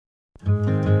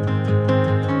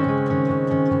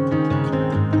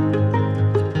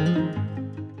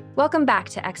Welcome back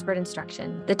to Expert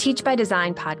Instruction, the Teach by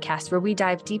Design podcast, where we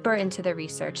dive deeper into the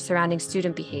research surrounding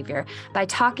student behavior by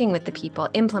talking with the people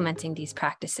implementing these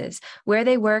practices, where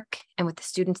they work, and with the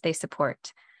students they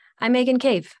support. I'm Megan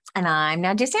Cave. And I'm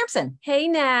Nadia Sampson. Hey,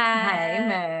 Nat. Hey,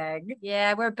 Meg.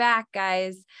 Yeah, we're back,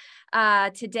 guys.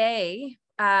 Today,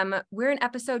 we're in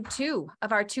episode 2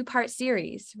 of our 2-part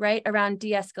series, right, around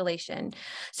de-escalation.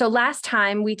 So last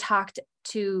time we talked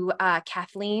to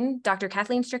Dr.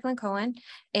 Kathleen Strickland-Cohen,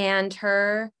 and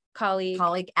her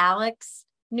colleague Alex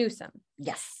Newsom.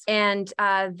 Yes. And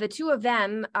the two of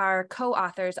them are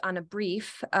co-authors on a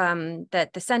brief that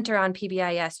the Center on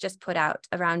PBIS just put out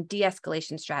around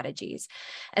de-escalation strategies.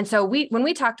 And so when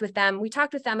we talked with them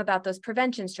about those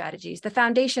prevention strategies, the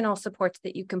foundational supports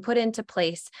that you can put into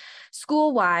place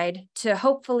school-wide to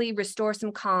hopefully restore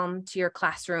some calm to your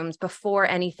classrooms before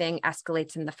anything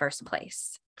escalates in the first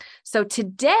place. So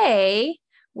today,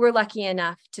 we're lucky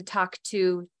enough to talk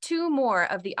to 2 more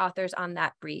of the authors on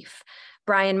that brief,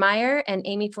 Brian Meyer and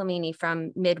Amy Flamini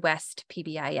from Midwest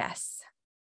PBIS.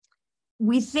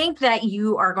 We think that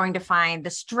you are going to find the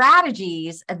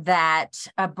strategies that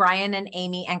Brian and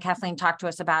Amy and Kathleen talked to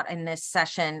us about in this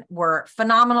session were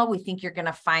phenomenal. We think you're going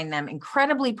to find them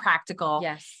incredibly practical.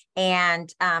 Yes.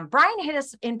 And Brian hit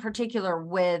us in particular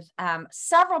with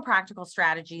several practical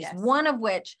strategies, yes. One of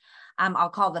which I'll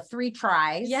call the 3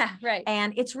 tries. Yeah, right.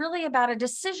 And it's really about a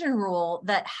decision rule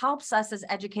that helps us as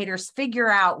educators figure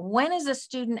out when is a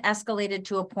student escalated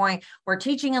to a point where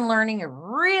teaching and learning are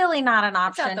really not an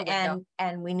option,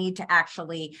 and we need to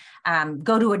actually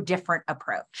go to a different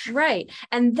approach. Right.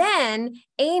 And then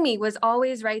Amy was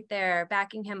always right there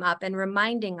backing him up and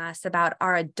reminding us about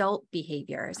our adult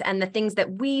behaviors and the things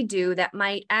that we do that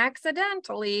might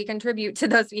accidentally contribute to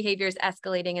those behaviors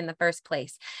escalating in the first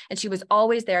place. And she was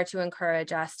always there to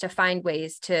encourage us to find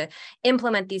ways to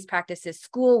implement these practices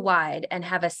school-wide and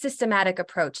have a systematic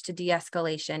approach to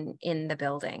de-escalation in the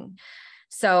building.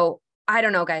 So I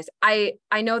don't know, guys. I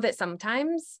know that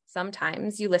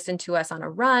sometimes you listen to us on a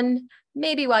run,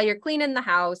 maybe while you're cleaning the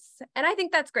house, and I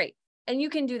think that's great. And you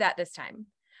can do that this time.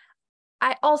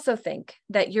 I also think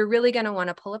that you're really going to want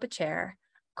to pull up a chair,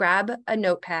 grab a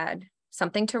notepad,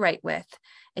 something to write with,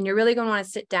 and you're really going to want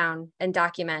to sit down and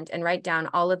document and write down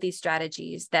all of these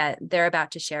strategies that they're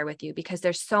about to share with you, because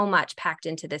there's so much packed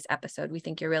into this episode. We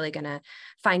think you're really going to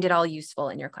find it all useful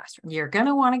in your classroom. You're going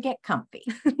to want to get comfy.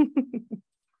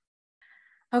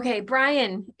 Okay,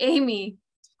 Brian, Amy,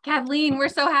 Kathleen, we're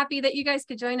so happy that you guys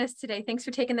could join us today. Thanks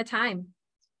for taking the time.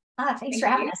 Thanks for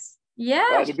having us. Yeah,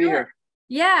 glad to be here.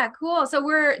 Yeah, cool. So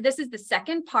this is the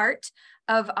second part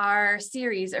of our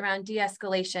series around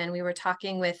de-escalation. We were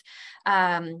talking with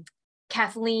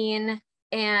Kathleen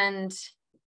and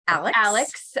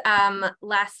Alex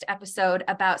last episode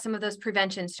about some of those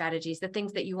prevention strategies, the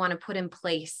things that you want to put in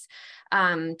place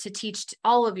to teach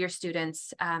all of your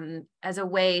students as a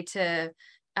way to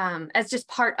as just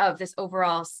part of this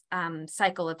overall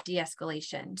cycle of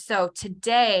de-escalation. So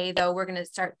today, though, we're going to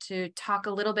start to talk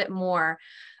a little bit more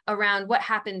around what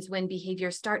happens when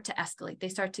behaviors start to escalate. They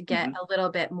start to get a little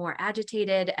bit more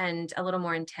agitated and a little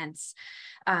more intense.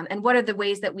 And what are the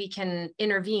ways that we can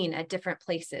intervene at different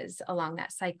places along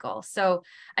that cycle? So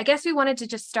I guess we wanted to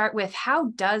just start with, how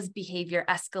does behavior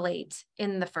escalate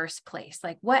in the first place?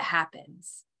 Like, what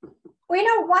happens? Well,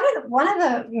 one of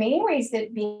the main ways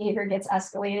that behavior gets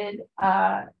escalated,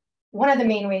 one of the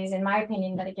main ways, in my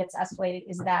opinion, that it gets escalated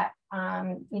is that,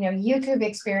 youth who've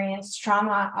experienced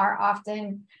trauma are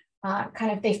often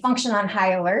they function on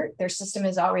high alert. Their system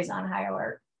is always on high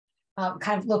alert,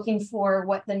 kind of looking for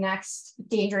what the next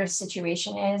dangerous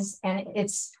situation is. And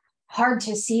it's hard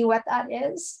to see what that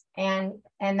is. And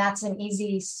that's an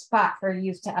easy spot for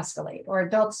youth to escalate, or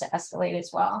adults to escalate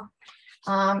as well.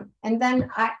 And then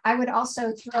I would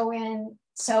also throw in,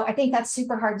 so I think that's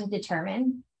super hard to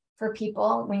determine for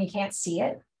people when you can't see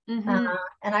it. And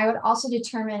I would also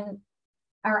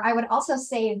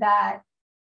say that,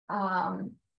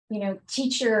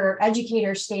 teacher,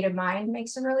 educator state of mind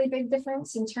makes a really big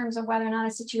difference in terms of whether or not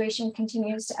a situation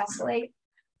continues to escalate.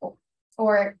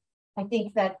 Or I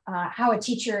think that how the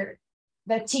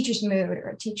teacher's mood, or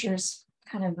a teacher's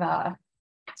kind of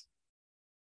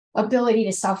ability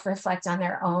to self-reflect on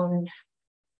their own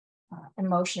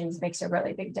emotions makes a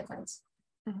really big difference.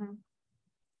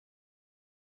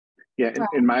 Yeah,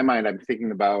 in my mind, I'm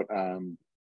thinking about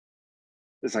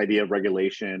this idea of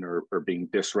regulation or being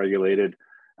dysregulated.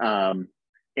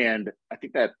 And I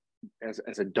think that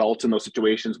as adults in those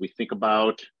situations, we think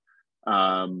about,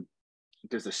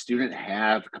 does the student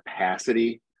have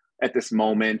capacity at this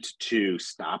moment to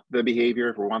stop the behavior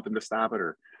if we want them to stop it,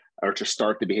 or to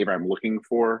start the behavior I'm looking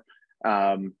for.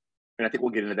 And I think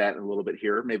we'll get into that in a little bit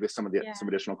here, maybe some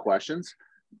additional questions.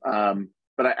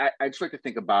 But I just like to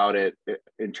think about it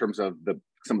in terms of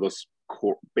some of those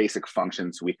core basic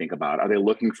functions we think about. Are they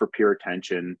looking for peer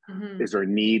attention? Mm-hmm. Is there a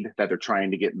need that they're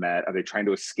trying to get met? Are they trying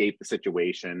to escape the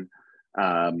situation?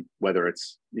 Whether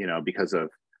it's, because of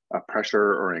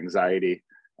pressure or anxiety.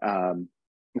 And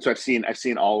so I've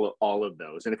seen all of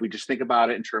those. And if we just think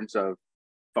about it in terms of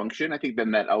function, I think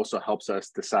then that also helps us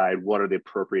decide what are the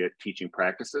appropriate teaching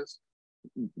practices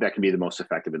that can be the most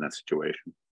effective in that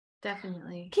situation.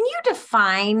 Definitely. Can you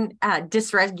define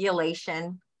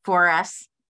dysregulation for us?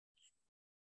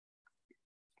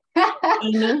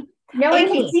 Amy? No one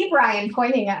can see Brian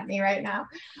pointing at me right now.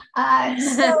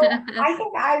 So I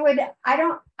think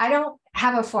I don't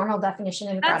have a formal definition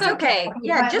in front That's of me. okay.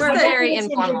 Yeah, just we're very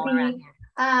informal around here.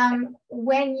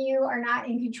 When you are not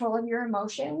in control of your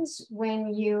emotions,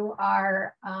 when you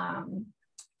are, I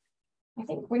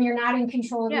think when you're not in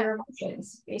control of your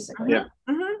emotions, basically. Yeah.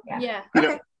 Mm-hmm. Yeah.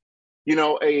 Okay.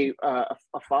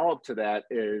 A follow-up to that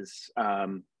is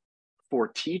for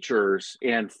teachers,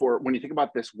 and for when you think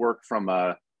about this work from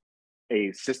a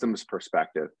systems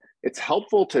perspective, it's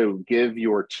helpful to give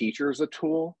your teachers a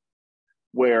tool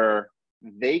where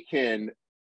they can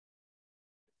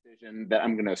decision that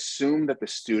I'm going to assume that the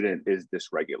student is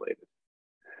dysregulated.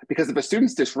 Because if a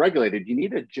student's dysregulated, you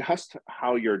need to adjust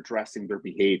how you're addressing their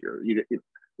behavior.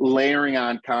 Layering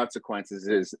on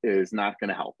consequences is not going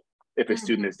to help if a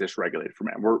student is dysregulated from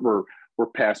it. We're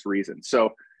past reason.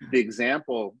 So the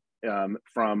example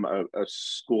from a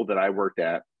school that I worked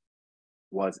at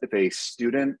was if a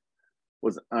student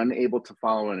was unable to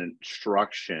follow an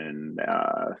instruction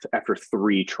after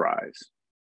 3 tries.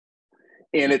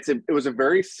 And it was a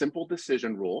very simple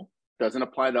decision rule.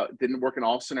 Didn't work in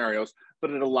all scenarios,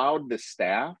 but it allowed the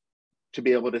staff to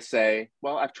be able to say,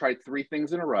 well, I've tried 3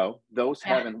 things in a row. Those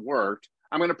haven't worked.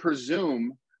 I'm going to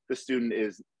presume the student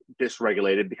is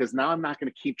dysregulated because now I'm not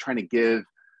going to keep trying to give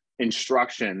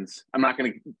instructions. I'm not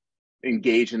going to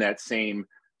engage in that same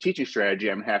teaching strategy.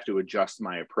 I'm going to have to adjust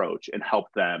my approach and help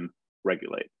them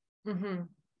regulate.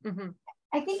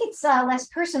 I think it's less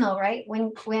personal, right?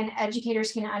 When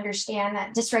educators can understand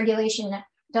that dysregulation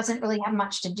doesn't really have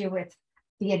much to do with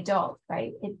the adult,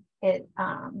 right? It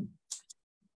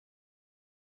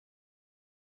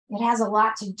has a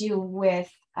lot to do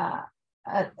with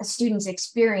a student's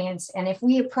experience. And if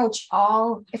we approached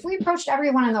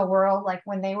everyone in the world like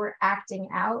when they were acting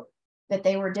out that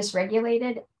they were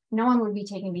dysregulated, no one would be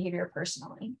taking behavior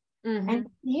personally. And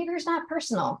behavior is not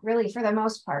personal, really, for the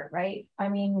most part, right? I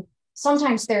mean,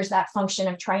 sometimes there's that function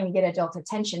of trying to get adult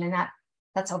attention, and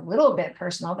that's a little bit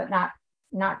personal, but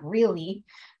not really.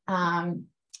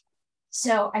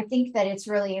 So I think that it's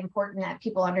really important that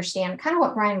people understand kind of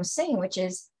what Brian was saying, which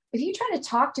is if you try to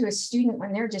talk to a student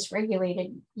when they're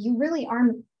dysregulated, you really are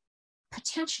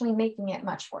potentially making it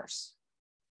much worse.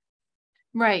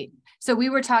 Right. So we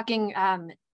were talking,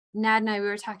 Nad and I, we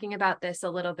were talking about this a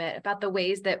little bit, about the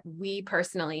ways that we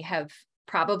personally have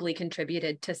probably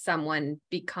contributed to someone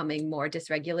becoming more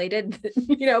dysregulated,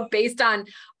 based on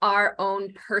our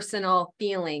own personal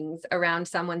feelings around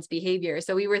someone's behavior.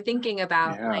 So we were thinking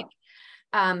about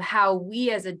how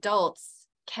we as adults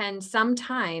can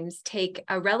sometimes take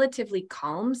a relatively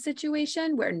calm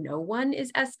situation where no one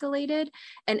is escalated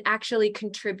and actually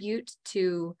contribute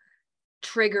to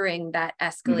triggering that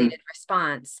escalated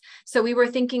response. So we were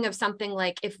thinking of something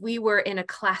like if we were in a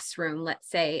classroom, let's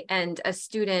say, and a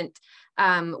student,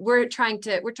 we're trying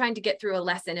to get through a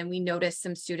lesson and we notice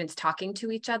some students talking to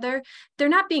each other. They're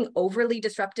not being overly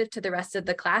disruptive to the rest of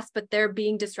the class, but they're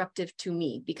being disruptive to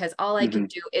me because all I can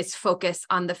do is focus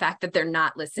on the fact that they're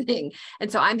not listening.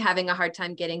 And so I'm having a hard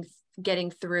time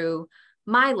getting through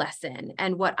my lesson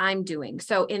and what I'm doing.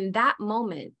 So in that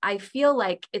moment, I feel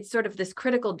like it's sort of this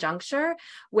critical juncture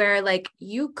where like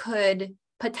you could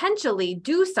potentially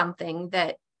do something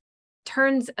that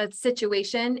turns a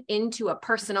situation into a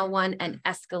personal one and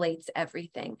escalates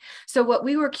everything. So what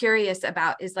we were curious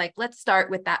about is like, let's start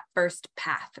with that first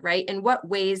path, right? In what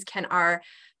ways could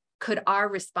our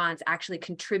response actually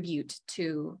contribute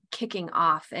to kicking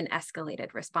off an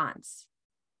escalated response?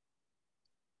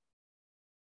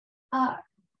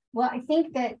 Well, I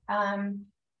think that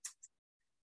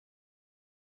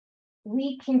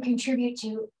we can contribute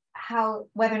to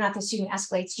whether or not the student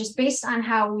escalates just based on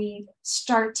how we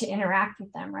start to interact with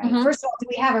them, right? First of all, do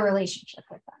we have a relationship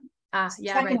with them?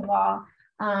 Second of all,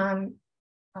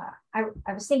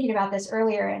 I was thinking about this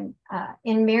earlier, and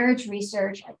in marriage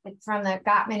research from the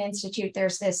Gottman Institute,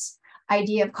 there's this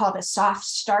idea of called a soft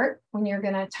start. When you're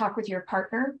going to talk with your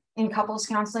partner in couples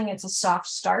counseling, it's a soft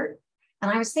start. And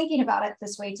I was thinking about it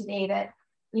this way today, that,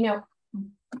 you know,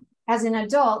 as an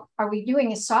adult, are we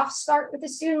doing a soft start with a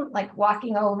student, like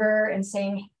walking over and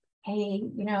saying, hey,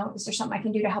 you know, is there something I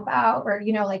can do to help out? Or,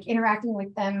 you know, like interacting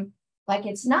with them like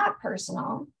it's not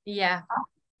personal. Yeah.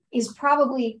 Is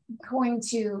probably going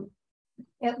to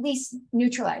at least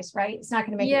neutralize, right? It's not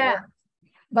going to make it work.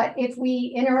 But if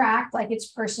we interact like it's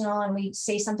personal, and we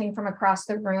say something from across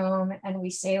the room, and we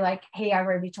say like, hey, I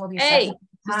already told you. Hey,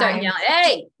 start yelling,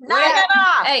 hey, knock it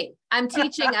off. Hey, I'm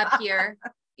teaching up here.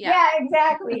 Yeah,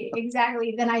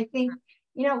 exactly. Then I think,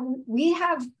 you know, we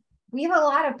have a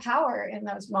lot of power in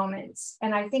those moments.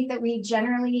 And I think that we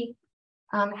generally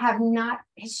have not,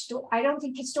 I don't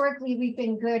think historically we've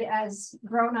been good as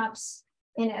grown-ups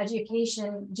in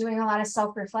education doing a lot of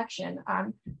self-reflection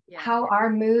on how our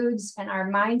moods and our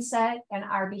mindset and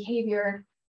our behavior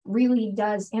really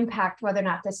does impact whether or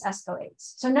not this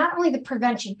escalates. So not only the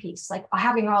prevention piece, like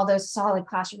having all those solid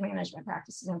classroom management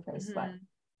practices in place, but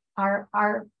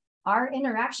our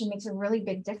interaction makes a really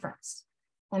big difference.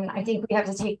 And I think we have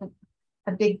to take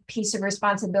a big piece of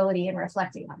responsibility in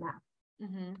reflecting on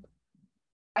that.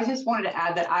 I just wanted to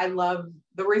add that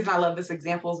the reason I love this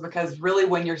example is because really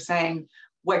when you're saying,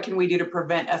 what can we do to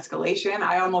prevent escalation?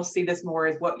 I almost see this more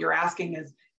as what you're asking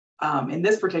is, in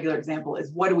this particular example,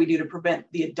 is what do we do to prevent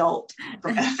the adult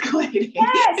from escalating?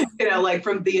 Yes. You know, like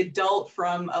from the adult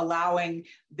from allowing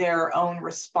their own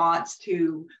response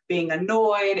to being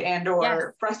annoyed and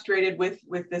or frustrated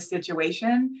with this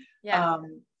situation,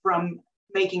 from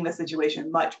making the situation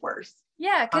much worse.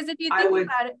 Yeah, because if you think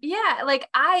about it, like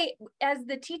I, as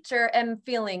the teacher, am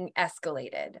feeling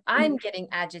escalated. I'm getting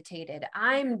agitated.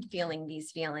 I'm feeling these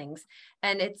feelings,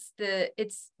 and it's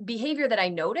behavior that I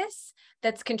notice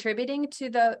that's contributing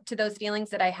to those feelings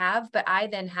that I have. But I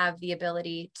then have the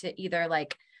ability to either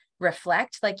like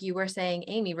reflect, like you were saying,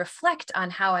 Amy, reflect on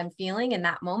how I'm feeling in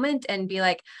that moment, and be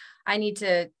like, I need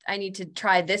to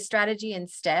try this strategy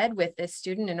instead with this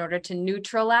student in order to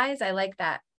neutralize. I like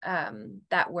that.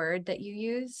 That word that you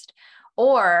used,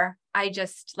 or I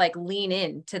just like lean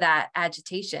into that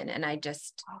agitation and I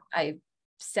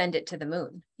send it to the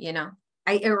moon, you know.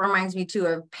 It reminds me too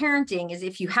of parenting, is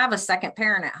if you have a second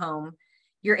parent at home,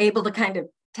 you're able to kind of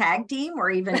tag team, or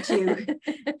even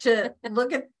to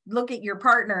look at your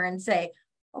partner and say,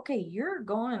 okay, you're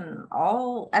going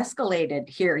all escalated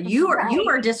here. You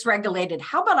are dysregulated.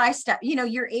 How about I step, you know,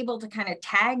 you're able to kind of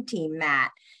tag team that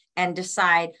and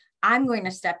decide, I'm going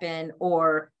to step in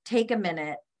or take a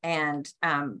minute and,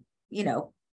 you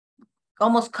know,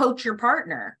 almost coach your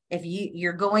partner. If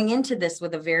you're going into this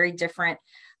with a very different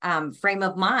frame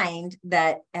of mind,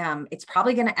 that it's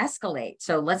probably going to escalate.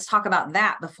 So let's talk about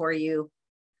that before you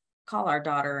call our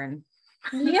daughter and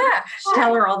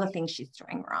tell her all the things she's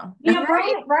doing wrong. You know,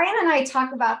 Brian and I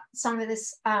talk about some of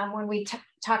this when we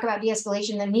talk about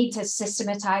de-escalation, the need to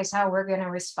systematize how we're going to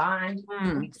respond.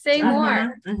 Say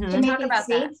more. To make it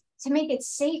safe. To make it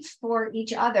safe for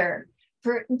each other,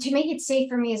 to make it safe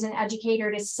for me as an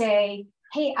educator to say,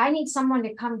 hey, I need someone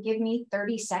to come give me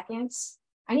 30 seconds.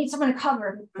 I need someone to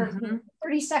cover for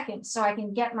 30 seconds so I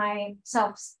can get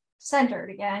myself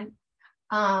centered again.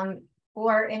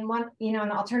 Or in one, you know, in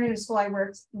the alternative school I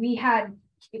worked, we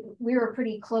were a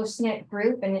pretty close-knit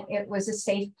group, and it was a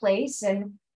safe place.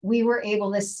 And we were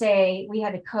able to say, we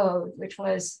had a code, which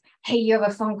was, hey, you have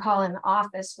a phone call in the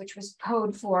office, which was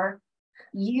code for,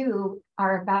 you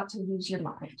are about to lose your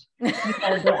mind. You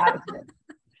gotta go out of it.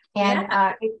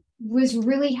 And it was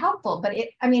really helpful, but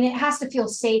it has to feel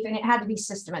safe, and it had to be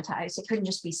systematized. It couldn't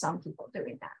just be some people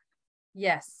doing that.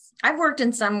 Yes. I've worked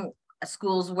in some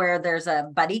schools where there's a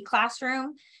buddy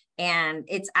classroom, and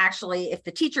it's actually, if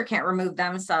the teacher can't remove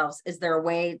themselves, is there a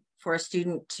way for a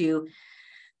student to,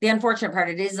 the unfortunate part,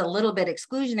 it is a little bit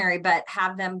exclusionary, but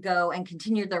have them go and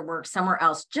continue their work somewhere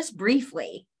else just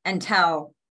briefly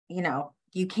until, you know,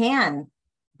 you can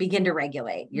begin to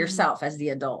regulate yourself as the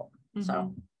adult.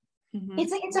 So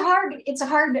it's a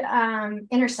hard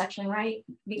intersection, right?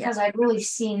 Because I've really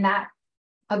seen that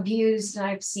abused, and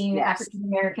I've seen African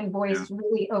American boys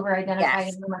really over-identified,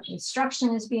 and how much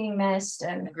instruction is being missed.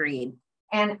 And agreed.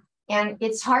 And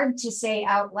it's hard to say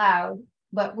out loud,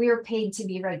 but we're paid to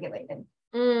be regulated.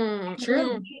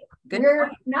 True.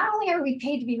 Not only are we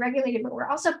paid to be regulated, but we're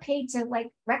also paid to like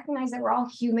recognize that we're all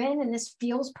human, and this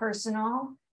feels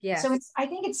personal. So I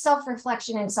think it's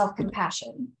self-reflection and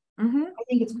self-compassion. I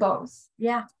think it's both.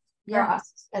 For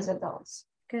us as adults.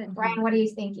 Good. Brian, what are you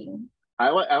thinking? I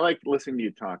like listening to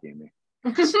you talk, Amy.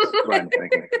 That's what I'm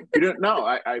thinking.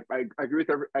 I agree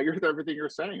with everything you're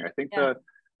saying. I think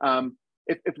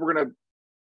if we're gonna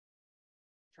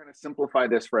trying to simplify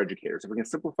this for educators. If we can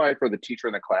simplify it for the teacher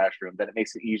in the classroom, then it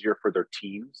makes it easier for their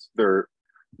teams, their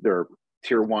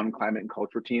tier 1 climate and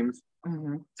culture teams,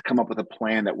 to come up with a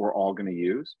plan that we're all going to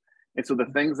use. And so the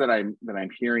things that I'm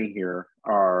hearing here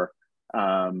are,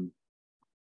 how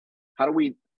do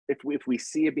we, if we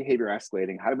see a behavior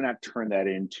escalating, how do we not turn that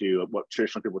into what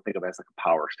traditional people think of as like a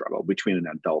power struggle between an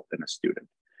adult and a student?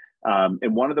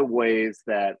 And one of the ways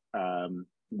that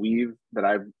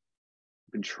I've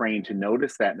been trained to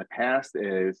notice that in the past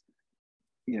is,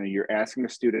 you're asking a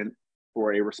student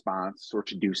for a response or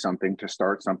to do something, to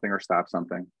start something or stop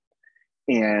something,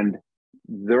 and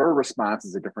their response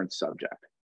is a different subject.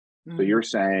 So you're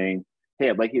saying, hey,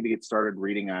 I'd like you to get started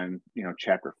reading on,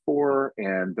 chapter 4,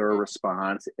 and their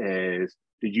response is,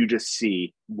 did you just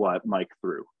see what Mike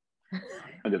threw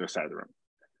on the other side of the room?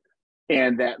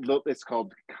 And that it's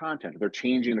called content. They're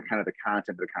changing the content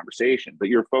of the conversation, but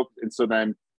you're focused. And so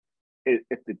then if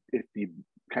you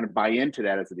kind of buy into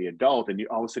that as the adult, and you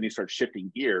all of a sudden you start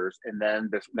shifting gears, and then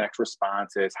this next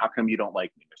response is, how come you don't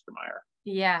like me, Mr. Meyer?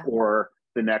 Yeah. Or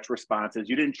the next response is,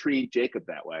 you didn't treat Jacob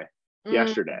that way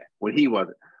yesterday when he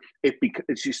wasn't.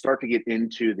 Because you start to get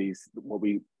into these, what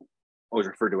we always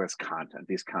refer to as content,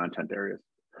 these content areas.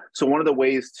 So one of the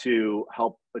ways to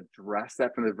help address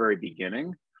that from the very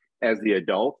beginning as the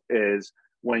adult is,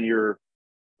 when you're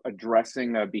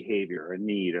addressing a behavior, a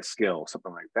need, a skill,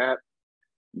 something like that,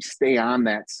 you stay on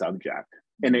that subject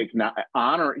and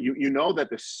honor, you know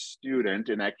that the student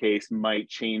in that case might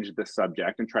change the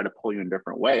subject and try to pull you in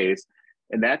different ways.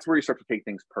 And that's where you start to take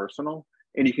things personal,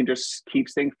 and you can just keep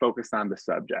staying focused on the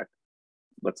subject.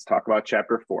 Let's talk about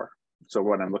chapter 4. So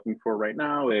what I'm looking for right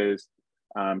now is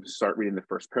start reading the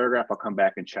first paragraph. I'll come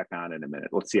back and check on in a minute.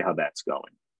 Let's see how that's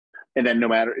going. And then no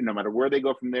matter where they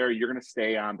go from there, you're going to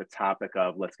stay on the topic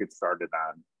of, let's get started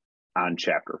on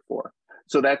chapter 4.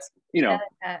 So that's,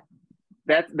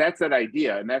 that's that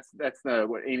idea. And that's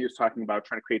what Amy was talking about,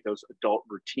 trying to create those adult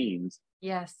routines.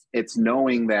 Yes. It's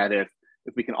knowing that if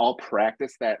we can all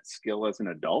practice that skill as an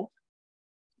adult,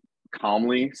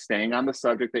 calmly staying on the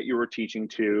subject that you were teaching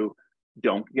to,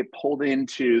 don't get pulled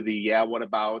into the, what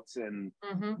abouts and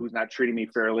who's not treating me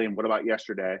fairly and what about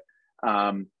yesterday.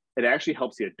 It actually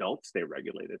helps the adult stay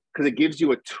regulated, because it gives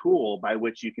you a tool by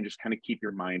which you can just kind of keep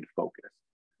your mind focused.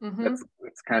 That's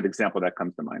kind of the example that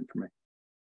comes to mind for me.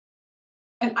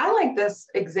 And I like this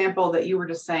example that you were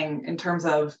just saying in terms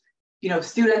of,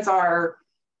 students are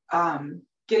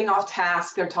getting off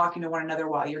task, they're talking to one another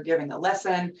while you're giving the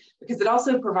lesson, because it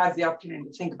also provides the opportunity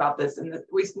to think about this. And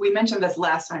we mentioned this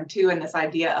last time too, in this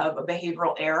idea of a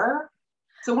behavioral error.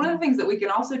 So one of the things that we can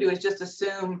also do is just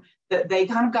assume that they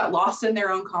kind of got lost in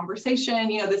their own conversation.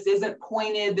 This isn't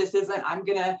pointed, this isn't, I'm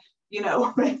gonna,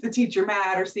 make the teacher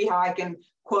mad or see how I can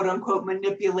quote unquote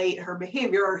manipulate her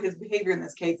behavior or his behavior in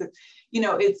this case.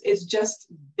 It's just,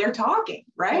 they're talking,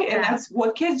 right? Yeah. And that's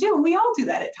what kids do. And we all do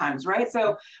that at times, right?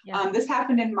 So this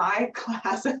happened in my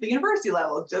class at the university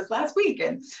level just last week.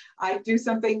 And I do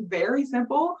something very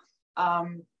simple,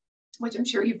 which I'm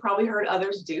sure you've probably heard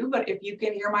others do, but if you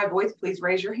can hear my voice, please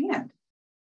raise your hand.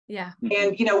 Yeah.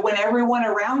 And, when everyone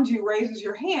around you raises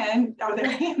your hand, or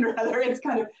their hand rather, it's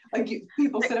kind of like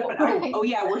people sit up and, oh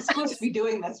yeah, we're supposed to be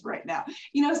doing this right now.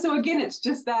 So again, it's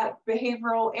just that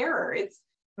behavioral error. It's,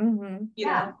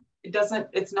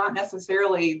 it's not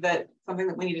necessarily that something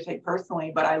that we need to take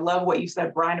personally, but I love what you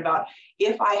said, Brian, about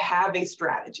if I have a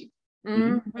strategy,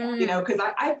 because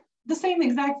I the same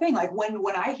exact thing. Like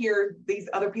when I hear these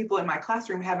other people in my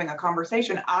classroom having a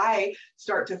conversation, I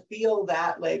start to feel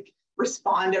that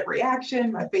respondent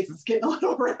reaction. My face is getting a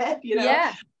little red,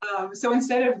 Yeah. So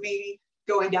instead of me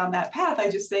going down that path,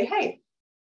 I just say, hey,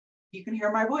 you can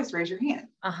hear my voice, raise your hand.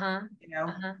 I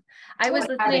was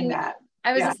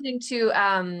listening to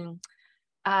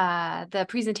the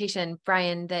presentation,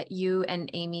 Brian, that you and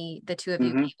Amy, the two of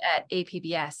you gave at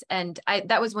APBS. And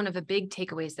that was one of the big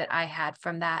takeaways that I had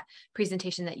from that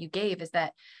presentation that you gave, is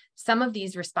that some of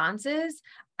these responses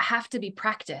have to be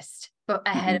practiced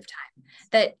ahead of time,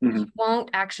 that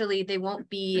they won't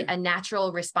be a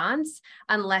natural response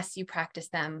unless you practice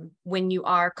them when you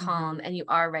are calm and you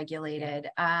are regulated,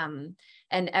 and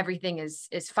everything is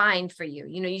fine for you.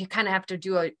 You kind of have to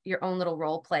do your own little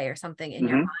role play or something in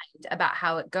your mind about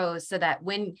how it goes, so that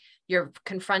when you're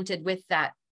confronted with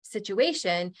that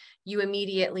situation, you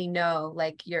immediately know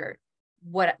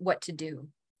what to do.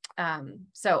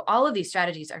 So all of these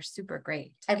strategies are super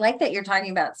great. I like that you're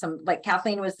talking about some, like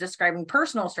Kathleen was describing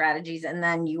personal strategies, and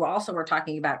then you also were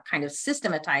talking about kind of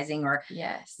systematizing, or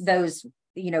those,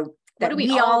 that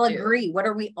we all agree. What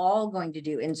are we all going to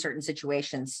do in certain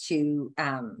situations to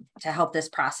help this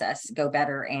process go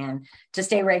better and to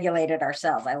stay regulated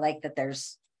ourselves? I like that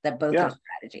there's both those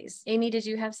strategies. Amy, did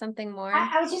you have something more?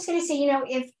 I was just going to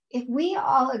say, if we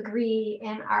all agree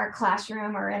in our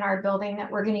classroom or in our building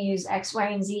that we're going to use X, Y,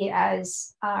 and Z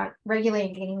as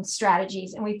regulating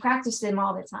strategies, and we practice them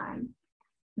all the time,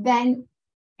 then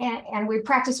and we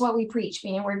practice what we preach,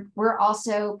 meaning we're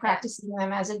also practicing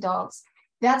them as adults.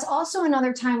 That's also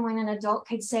another time when an adult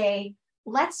could say,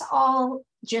 let's all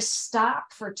just stop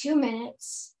for 2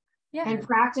 minutes and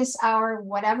practice our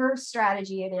whatever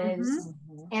strategy it is.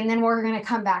 And then we're going to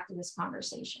come back to this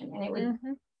conversation. And it would,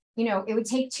 it would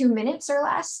take 2 minutes or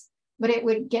less, but it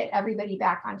would get everybody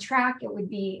back on track.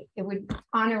 It would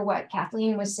honor what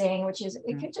Kathleen was saying, which is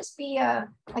it could just be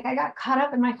like I got caught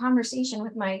up in my conversation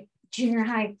with my junior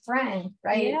high friend,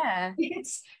 right? Yeah.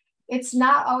 It's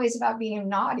not always about being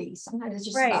naughty. Sometimes it's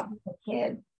just about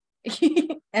being a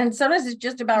kid. And sometimes it's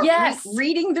just about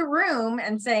reading the room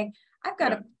and saying,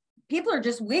 people are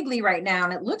just wiggly right now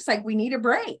and it looks like we need a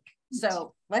break.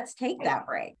 So let's take that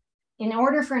break. In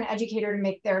order for an educator to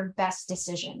make their best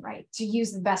decision, right, to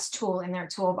use the best tool in their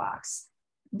toolbox,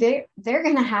 they're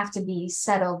going to have to be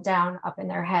settled down up in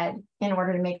their head in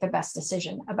order to make the best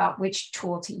decision about which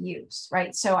tool to use,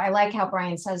 right? So I like how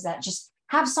Brian says that, just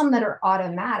have some that are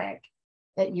automatic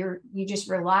that you just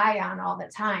rely on all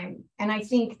the time. And I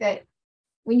think that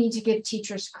we need to give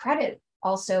teachers credit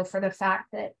also for the fact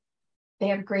that they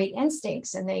have great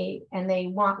instincts and they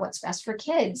want what's best for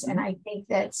kids. And I think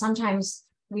that sometimes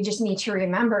we just need to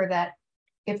remember that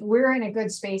if we're in a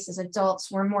good space as adults,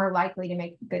 we're more likely to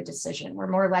make a good decision. We're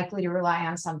more likely to rely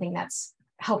on something that's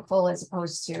helpful as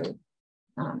opposed to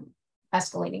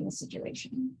escalating the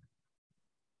situation.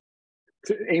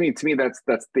 Amy, to me, that's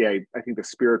I think the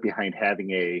spirit behind having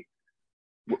you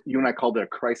and I called it a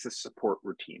crisis support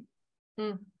routine,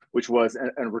 which was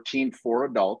a routine for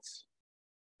adults,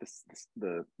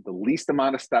 the least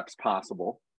amount of steps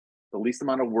possible, the least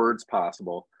amount of words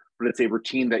possible, but it's a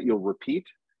routine that you'll repeat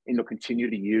and you'll continue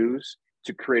to use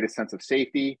to create a sense of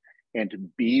safety and to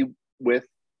be with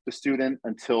the student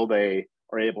until they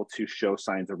are able to show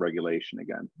signs of regulation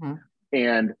again.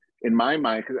 And in my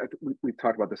mind, because we've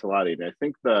talked about this a lot, Amy, I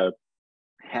think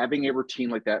having a routine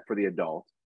like that for the adult,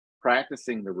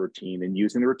 practicing the routine and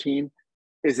using the routine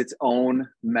is its own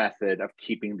method of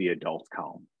keeping the adult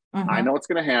calm. I know what's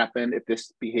going to happen if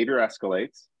this behavior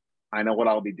escalates. I know what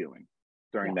I'll be doing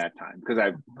during that time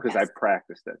because I've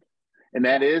practiced it. And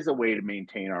that is a way to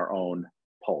maintain our own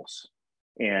pulse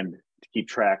and to keep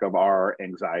track of our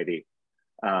anxiety.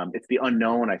 It's the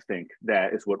unknown, I think,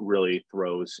 that is what really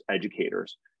throws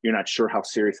educators. You're not sure how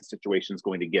serious the situation is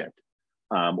going to get,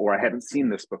 or I haven't seen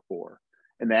this before.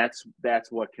 And that's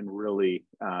what can really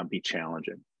be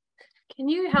challenging. Can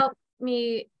you help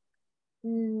me?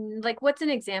 Like, what's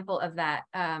an example of that?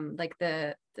 Like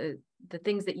the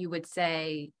things that you would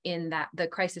say in the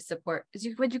crisis support.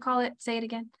 What'd you call it? Say it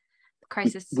again.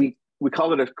 Crisis. We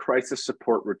called it a crisis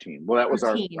support routine. Well, that was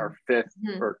our 5th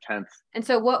or 10th. And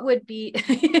so what would be,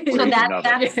 so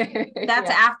that's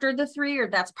after the 3, or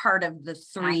that's part of the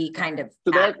 3 kind of.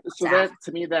 So that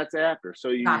to me, that's after. So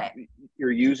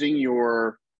you're using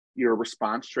your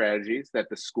response strategies that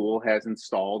the school has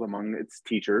installed among its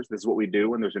teachers. This is what we do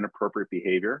when there's inappropriate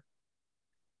behavior.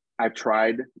 I've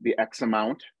tried the X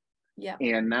amount.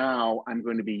 And now I'm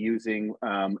going to be using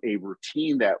a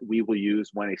routine that we will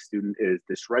use when a student is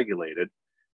dysregulated.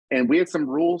 And we had some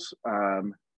rules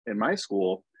in my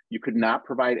school. You could not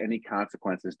provide any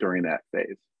consequences during that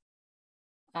phase.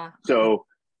 So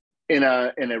I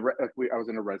was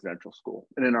in a residential school,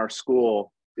 and in our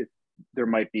school, there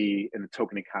might be, in the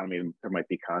token economy, there might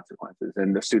be consequences.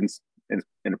 And the students in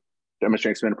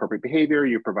demonstrating some inappropriate behavior,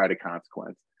 you provide a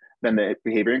consequence. Then the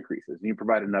behavior increases and you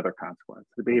provide another consequence.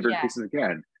 The behavior increases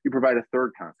again, you provide a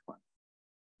third consequence.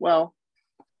 Well,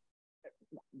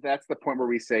 that's the point where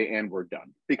we say, and we're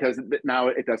done, because now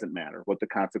it doesn't matter what the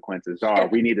consequences are.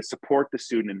 We need to support the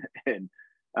student in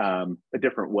a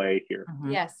different way here.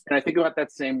 Yes. And I think about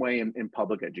that same way in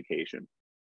public education,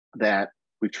 that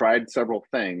we've tried several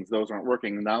things, those aren't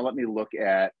working. Now let me look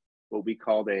at what we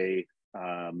called a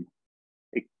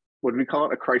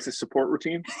crisis support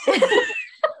routine.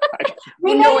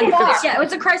 It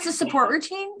was a crisis support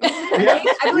routine.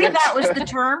 I believe that was the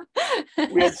term.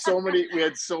 We had so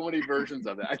many versions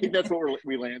of that. I think that's what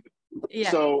we landed.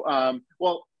 So,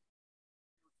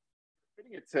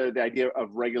 fitting it to the idea of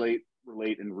regulate,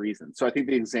 relate, and reason. So I think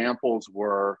the examples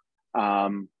were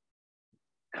come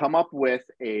up with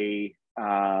either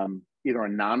a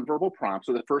nonverbal prompt.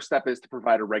 So the first step is to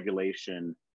provide a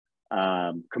regulation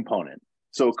component.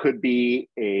 So it could be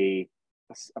a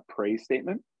praise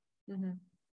statement.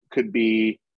 Could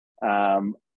be a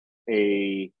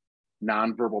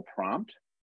nonverbal prompt.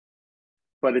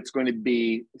 but it's going to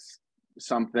be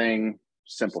something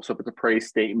simple. So if it's a praise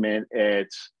statement,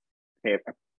 it's, hey,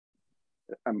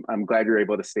 I'm glad you're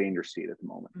able to stay in your seat at the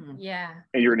moment. Yeah.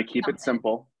 And you're going to keep it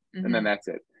simple, and then that's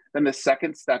it. Then the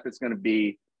second step is going to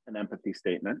be an empathy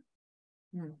statement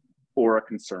or a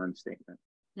concern statement.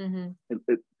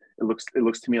 It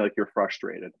looks to me like you're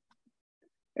frustrated.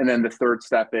 And then the third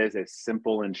step is a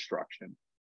simple instruction,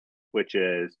 which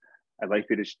is, I'd like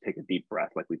you to take a deep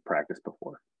breath like we practiced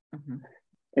before.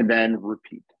 And then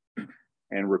repeat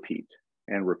and repeat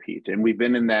and repeat. And we've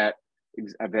been in that,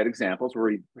 I've had examples where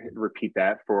we repeat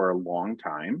that for a long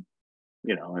time,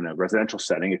 you know, in a residential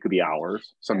setting, it could be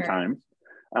hours sometimes.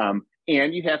 Sure.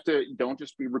 And you have to, don't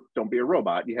be a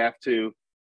robot. You have to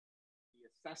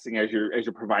be assessing as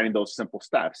you're providing those simple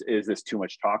steps. Is this too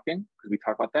much talking? Because we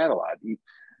talk about that a lot.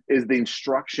 Is the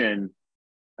instruction,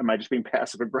 am I just being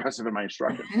passive aggressive in my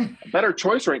instruction? A better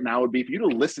choice right now would be for you to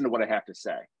listen to what I have to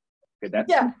say. Okay,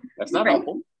 that's not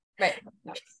helpful. Right.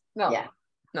 No. Yeah.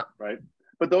 No. Right.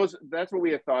 But that's what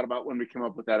we had thought about when we came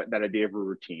up with that idea of a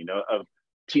routine of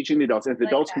teaching the adults. And if the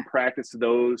adults can practice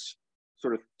those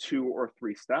sort of 2 or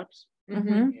 3 steps,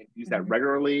 and use that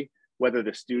regularly, whether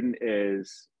the student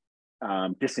is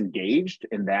disengaged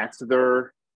and that's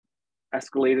their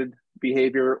escalated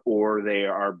behavior, or they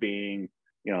are being,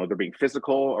 you know, they're being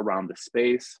physical around the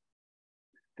space,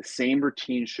 the same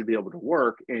routine should be able to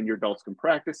work, and your adults can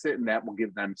practice it, and that will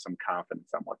give them some confidence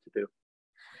on what to do.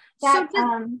 That,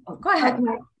 go ahead.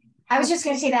 I was just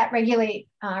going to say that regulate,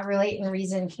 relate, and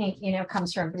reason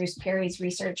comes from Bruce Perry's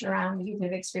research around youth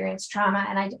who've experienced trauma.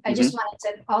 And I just wanted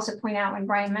to also point out, when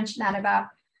Brian mentioned that about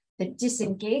the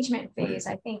disengagement phase,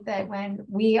 I think that when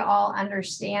we all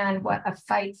understand what a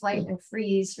fight, flight, and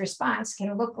freeze response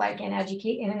can look like in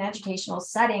an educational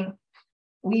setting,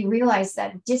 we realize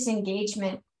that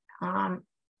disengagement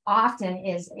often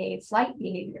is a flight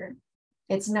behavior.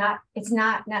 It's not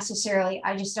necessarily,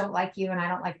 I just don't like you and I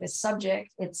don't like this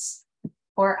subject.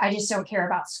 Or I just don't care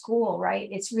about school, right?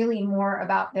 It's really more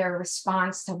about their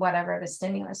response to whatever the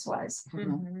stimulus was.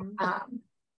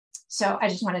 So I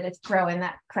just wanted to throw in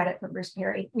that credit for Bruce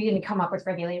Perry. We didn't come up with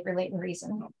regulate, relate, and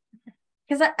reason.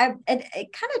 Because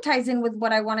it kind of ties in with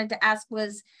what I wanted to ask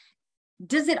was,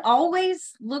 does it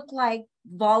always look like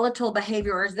volatile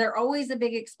behavior, or is there always a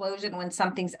big explosion when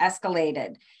something's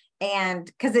escalated? And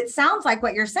because it sounds like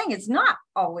what you're saying, it's not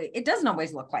always, it doesn't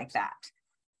always look like that.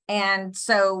 And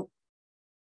so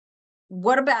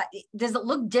what about, does it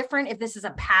look different if this is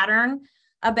a pattern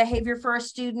of behavior for a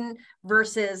student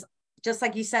versus, just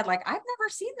like you said, like, I've never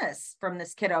seen this from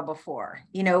this kiddo before,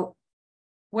 you know,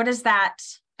 what is that?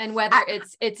 And whether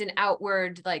it's an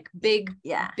outward, like big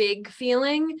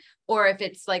feeling, or if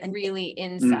it's like really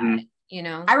inside, you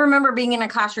know? I remember being in a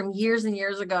classroom years and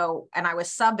years ago, and I was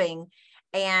subbing,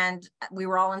 and we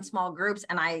were all in small groups,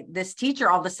 and this teacher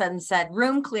all of a sudden said,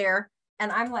 room clear.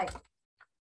 And I'm like,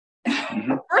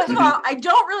 first of all, I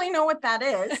don't really know what that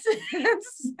is.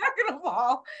 Second of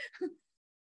all,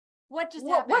 what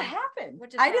happened?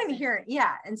 I didn't hear it.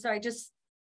 Yeah. And so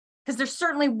because there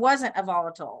certainly wasn't a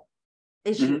volatile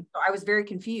issue. So I was very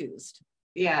confused.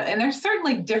 Yeah. And there's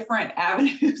certainly different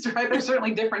avenues, right? There's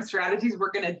certainly different strategies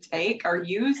we're going to take or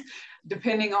use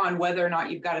depending on whether or not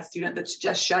you've got a student that's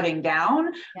just shutting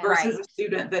down versus a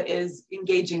student that is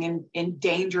engaging in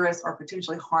dangerous or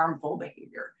potentially harmful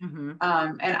behavior.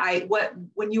 And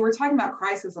when you were talking about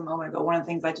crisis a moment ago, one of the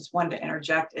things I just wanted to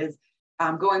interject is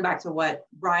going back to what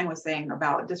Brian was saying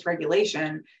about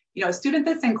dysregulation. You know, a student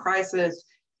that's in crisis,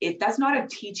 that's not a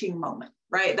teaching moment,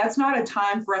 right? That's not a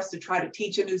time for us to try to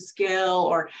teach a new skill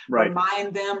or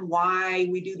remind them why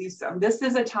we do these. This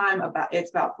is a time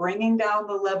it's about bringing down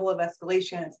the level of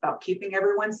escalation. It's about keeping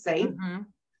everyone safe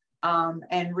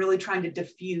and really trying to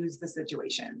diffuse the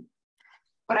situation.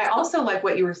 But I also like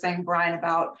what you were saying, Brian,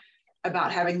 about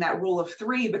having that rule of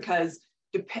 3, because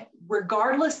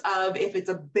regardless of if it's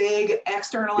a big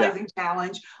externalizing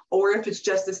challenge or if it's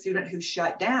just a student who's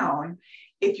shut down,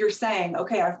 if you're saying,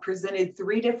 okay, I've presented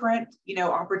 3 different,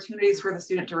 opportunities for the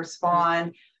student to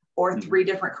respond, or 3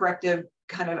 different corrective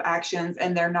kind of actions,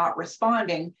 and they're not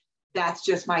responding, that's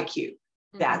just my cue.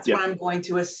 That's when I'm going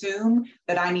to assume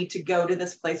that I need to go to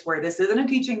this place where this isn't a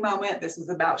teaching moment. This is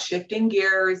about shifting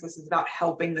gears. This is about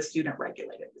helping the student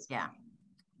regulate it. Yeah.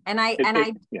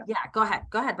 Go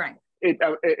ahead, Brian. It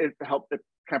helps. It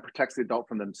kind of protects the adult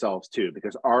from themselves too,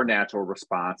 because our natural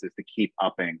response is to keep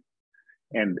upping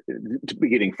and to be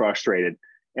getting frustrated.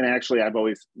 And actually, I've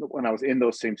always, when I was in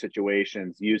those same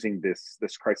situations, using this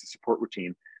crisis support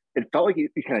routine, it felt like you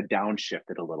kind of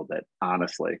downshifted a little bit,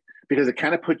 honestly, because it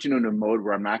kind of puts you in a mode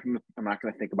where I'm not going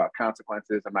to think about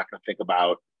consequences. I'm not going to think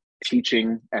about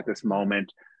teaching at this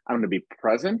moment. I'm going to be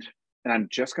present, and I'm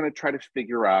just going to try to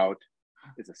figure out,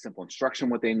 is a simple instruction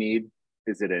what they need?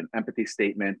 Is it an empathy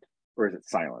statement, or is it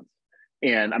silence?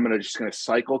 And I'm just going to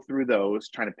cycle through those,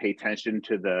 trying to pay attention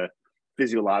to the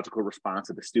physiological response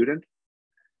of the student,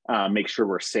 make sure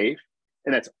we're safe.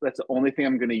 And that's the only thing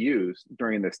I'm going to use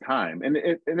during this time. And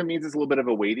it means it's a little bit of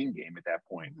a waiting game at that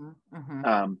point.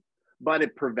 But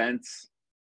it prevents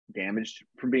damage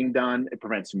from being done. It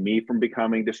prevents me from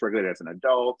becoming dysregulated as an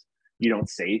adult. You don't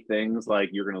say things like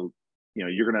you're going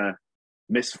to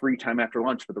miss free time after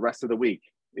lunch for the rest of the week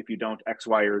if you don't X,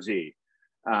 Y, or Z,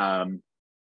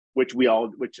 which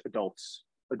adults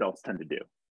tend to do.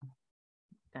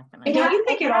 Definitely. And do you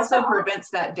think it also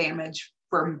prevents that damage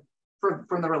from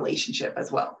the relationship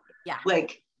as well? Yeah.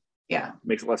 Like, yeah.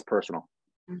 Makes it less personal.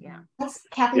 Yeah. That's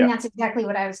Kathleen, that's exactly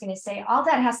what I was going to say. All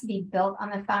that has to be built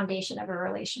on the foundation of a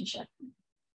relationship.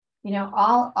 You know,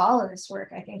 all of this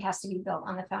work, I think, has to be built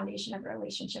on the foundation of a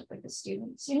relationship with the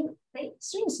student.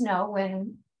 Students know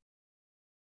when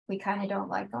we kind of don't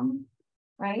like them,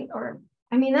 right? Or,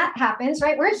 I mean, that happens,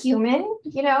 right? We're human,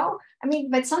 you know, I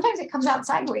mean, but sometimes it comes out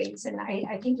sideways. And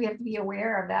I think we have to be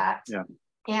aware of that. Yeah.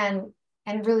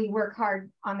 And really work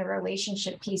hard on the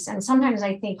relationship piece. And sometimes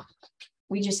I think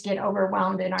we just get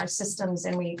overwhelmed in our systems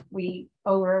and we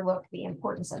overlook the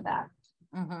importance of that.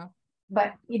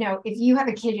 But, you know, if you have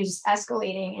a kid who's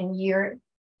escalating and you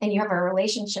have a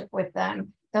relationship with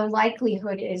them, the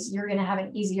likelihood is you're going to have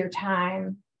an easier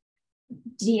time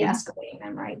de-escalating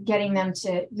them, right? Getting them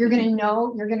to, you're going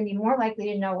to be more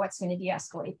likely to know what's going to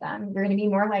de-escalate them. You're going to be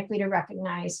more likely to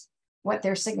recognize what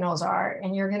their signals are,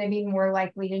 and you're going to be more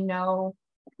likely to know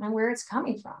where it's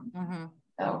coming from.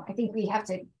 So I think we have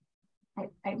to,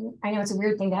 I know it's a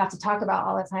weird thing to have to talk about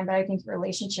all the time, but I think the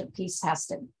relationship piece has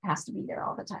to be there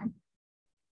all the time.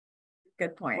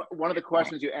 Good point. One of the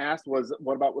questions you asked was,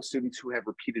 what about with students who have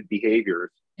repeated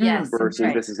behaviors versus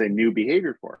right. This is a new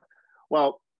behavior for?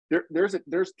 Well,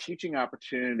 there's teaching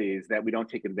opportunities that we don't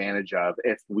take advantage of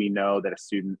if we know that a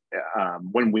student,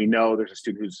 when we know there's a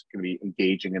student who's going to be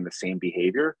engaging in the same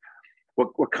behavior.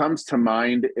 What comes to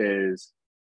mind is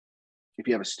if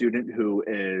you have a student who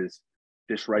is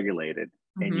dysregulated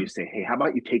and you say, hey, how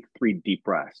about you take 3 deep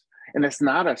breaths? And it's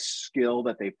not a skill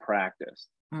that they practice.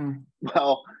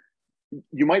 Well,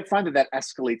 you might find that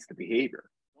escalates the behavior.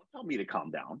 Don't tell me to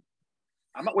calm down.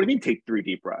 What do you mean take 3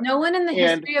 deep breaths? No one in the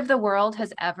history of the world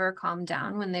has ever calmed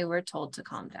down when they were told to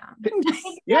calm down.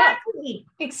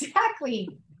 Exactly.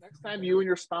 Next time you and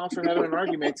your spouse are having an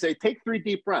argument, say, take 3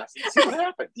 deep breaths and see what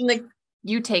happens. Like,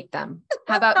 you take them.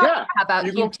 How about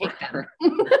you take them?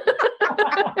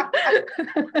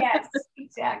 Yes,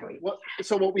 exactly.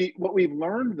 So what we've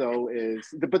learned though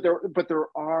is, but there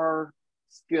are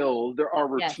skills, there are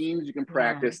routines you can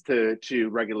practice to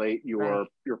regulate your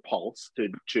pulse,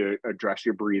 to address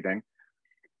your breathing.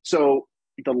 So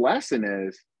the lesson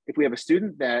is, if we have a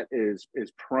student that is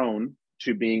prone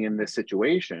to being in this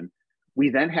situation, we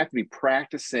then have to be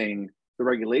practicing the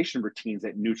regulation routines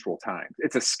at neutral times.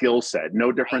 It's a skill set,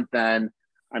 no different than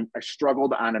I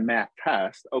struggled on a math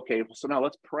test. Okay, well, so now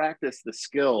let's practice the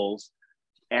skills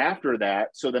after that,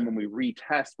 so then when we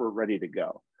retest, we're ready to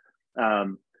go.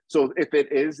 So if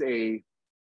it is a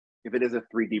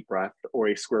 3 deep breath or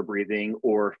a square breathing,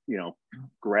 or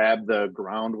grab the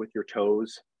ground with your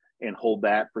toes and hold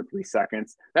that for 3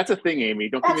 seconds. That's a thing, Amy.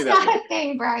 Don't give me that. That's not a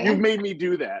thing, Brian. You've made me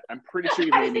do that. I'm pretty sure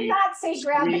you made me. I did not say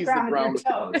grab the ground with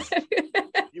your toes. I think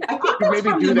that's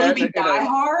from the movie Die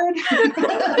Hard.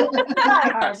 Die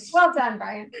Hard. Well done,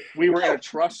 Brian. We were in a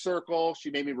trust circle.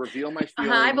 She made me reveal my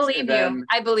feelings. I believe you.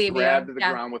 I believe you. Grabbed the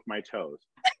ground with my toes.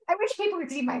 I wish people could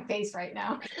see my face right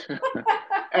now.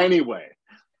 Anyway,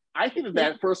 I think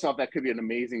that first off, that could be an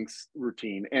amazing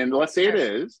routine. And let's say it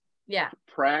is. Yeah.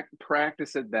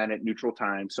 Practice it then at neutral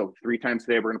time. So 3 times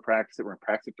today, we're going to practice it. We're going to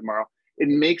practice it tomorrow. It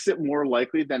makes it more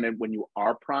likely than when you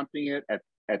are prompting it at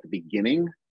the beginning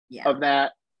of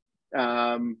that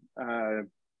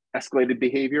escalated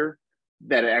behavior,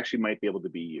 that it actually might be able to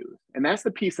be used. And that's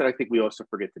the piece that I think we also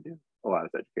forget to do, a lot of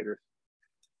educators.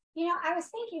 I was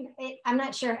thinking, I'm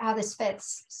not sure how this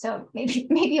fits, so maybe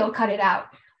you'll cut it out.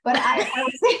 But I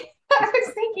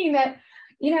was thinking that,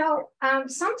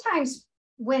 sometimes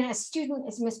when a student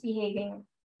is misbehaving,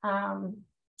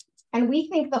 and we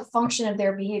think the function of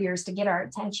their behavior is to get our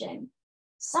attention,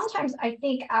 sometimes I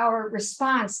think our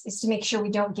response is to make sure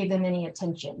we don't give them any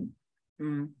attention,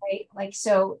 right? Like,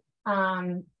 so.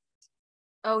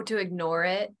 To ignore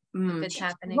it if it's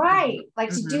happening. Right. Like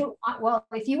to do, well,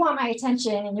 if you want my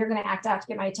attention and you're going to act out to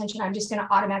get my attention, I'm just going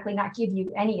to automatically not give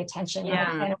you any attention.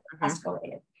 And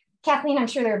escalate it. Kathleen, I'm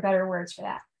sure there are better words for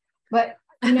that. But,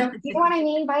 do you know what I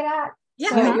mean by that?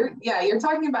 Yeah, you're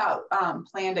talking about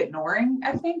planned ignoring,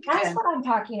 I think. That's what I'm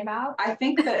talking about. I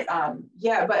think that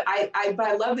but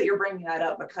I love that you're bringing that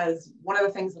up, because one of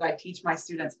the things that I teach my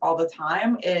students all the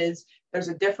time is there's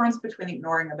a difference between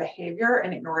ignoring a behavior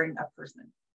and ignoring a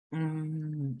person.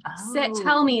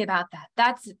 Tell me about that.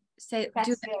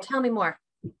 Tell me more.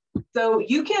 So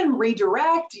you can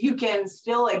redirect, you can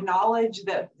still acknowledge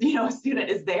that, a student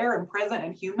is there and present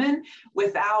and human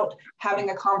without having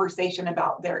a conversation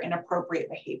about their inappropriate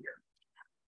behavior.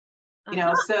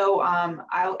 So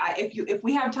if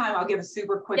we have time, I'll give a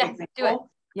super quick example.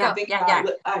 I'm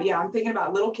thinking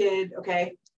about little kid,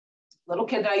 okay? Little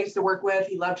kid that I used to work with,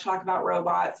 he loved to talk about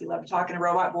robots. He loved to talk in a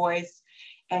robot voice.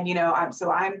 And,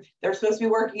 they're supposed to be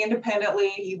working independently.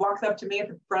 He walks up to me at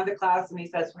the front of the class and he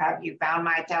says, "Have you found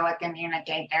my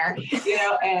telecommunicator?"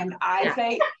 And I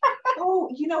say, "Oh,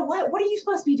 what are you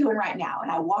supposed to be doing right now?" And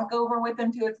I walk over with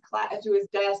him to his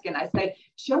desk and I say,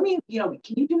 "Show me,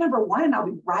 can you do number 1? And I'll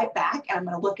be right back. And I'm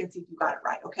going to look and see if you got it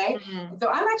right. Okay." Mm-hmm. So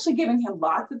I'm actually giving him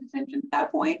lots of attention at that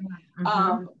point.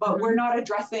 But we're not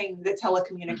addressing the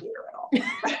telecommunicator at all.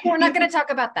 Right? We're not going to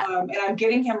talk about that. And I'm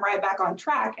getting him right back on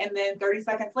track. And then 30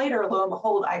 seconds later, lo and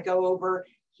behold, I go over,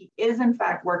 he is in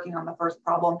fact working on the first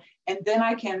problem. And then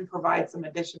I can provide some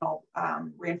additional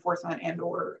reinforcement and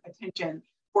or attention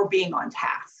for being on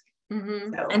task.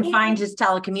 And find his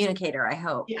telecommunicator, I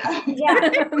hope.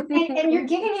 And you're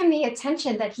giving him the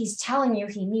attention that he's telling you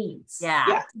he needs.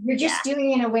 You're just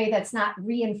doing it in a way that's not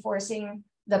reinforcing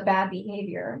the bad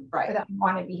behavior, right? Or the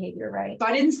unwanted behavior, right? So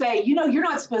I didn't say, you're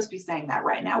not supposed to be saying that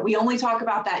right now. We only talk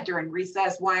about that during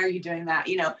recess. Why are you doing that?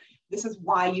 This is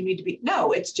why you need to be.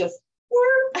 No, it's just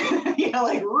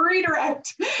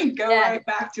redirect, go right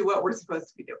back to what we're supposed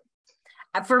to be doing.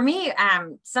 For me,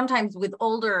 sometimes with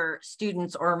older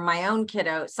students or my own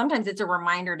kiddo, sometimes it's a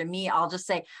reminder to me. I'll just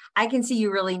say, "I can see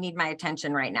you really need my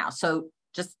attention right now. So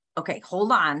just, okay,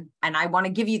 hold on. And I want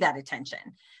to give you that attention."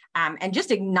 And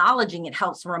just acknowledging it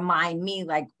helps remind me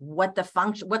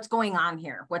what's going on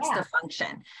here? What's the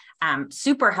function?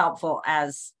 Super helpful,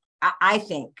 as I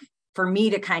think, for me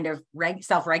to kind of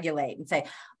self-regulate and say,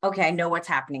 "Okay, I know what's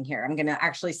happening here. I'm going to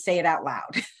actually say it out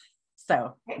loud."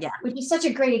 So, which is such a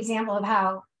great example of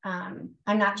how I'm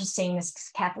not just saying this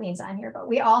because Kathleen's on here, but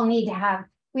we all need to have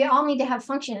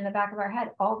function in the back of our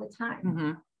head all the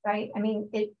time, right? I mean,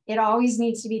 it always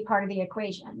needs to be part of the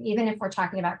equation. Even if we're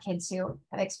talking about kids who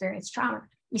have experienced trauma,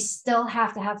 we still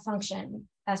have to have function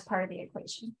as part of the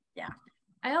equation. Yeah.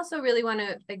 I also really want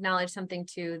to acknowledge something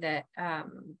too that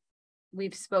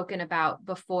we've spoken about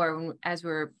before as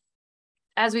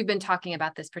we've been talking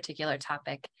about this particular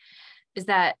topic, is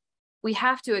that we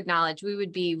have to acknowledge, we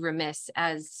would be remiss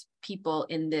as people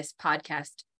in this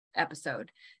podcast episode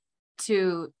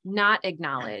to not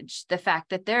acknowledge the fact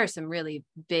that there are some really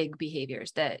big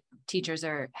behaviors that teachers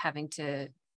are having to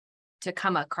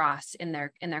come across in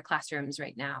their classrooms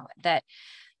right now. That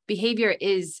behavior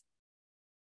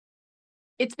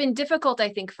it's been difficult, I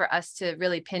think, for us to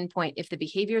really pinpoint if the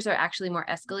behaviors are actually more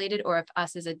escalated or if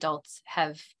us as adults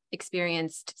have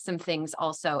experienced some things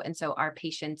also. And so our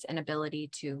patience and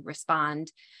ability to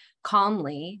respond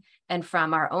calmly and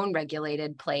from our own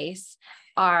regulated place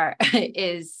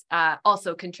is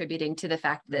also contributing to the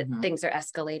fact that things are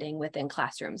escalating within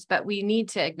classrooms. But we need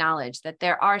to acknowledge that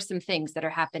there are some things that are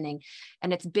happening,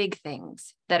 and it's big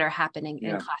things that are happening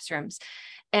in classrooms.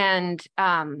 And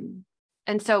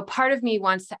so part of me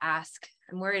wants to ask,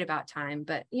 I'm worried about time,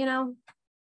 but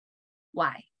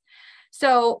why?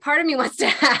 So part of me wants to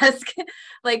ask,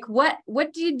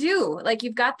 what do you do?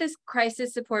 You've got this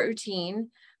crisis support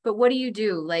routine, but what do you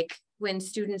do? When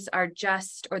students are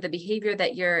or the behavior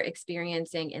that you're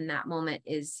experiencing in that moment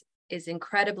is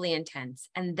incredibly intense.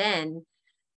 And then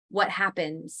what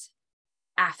happens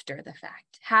after the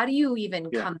fact? How do you even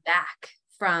come back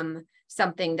from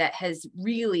something that has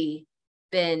really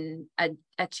been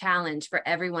a challenge for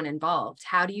everyone involved?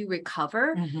 How do you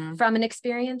recover from an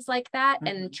experience like that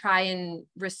and try and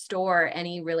restore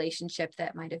any relationship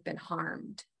that might have been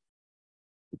harmed?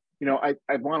 I'm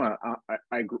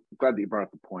glad that you brought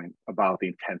up the point about the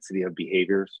intensity of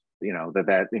behaviors,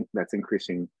 that's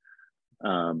increasing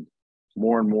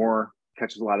more and more,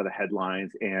 catches a lot of the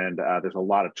headlines, and there's a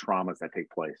lot of traumas that take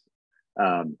place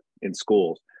in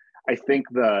schools. I think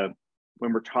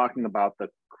when we're talking about the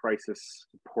crisis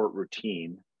support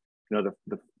routine, the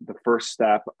first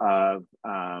step of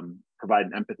provide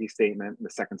an empathy statement, the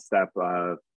second step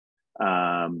of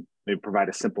maybe provide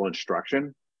a simple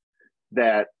instruction,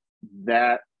 that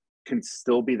can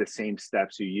still be the same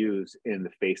steps you use in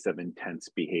the face of intense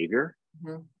behavior.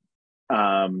 You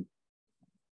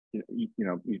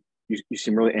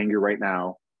seem really angry right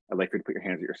now. I'd like for you to put your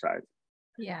hands at your sides.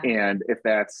 Yeah. And if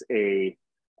that's a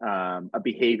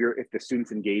behavior, if the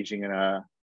student's engaging in I'm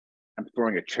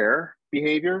throwing a chair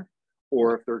behavior,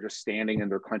 or if they're just standing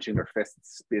and they're clenching their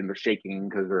fists and they're shaking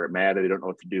because they're mad and they don't know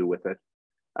what to do with it.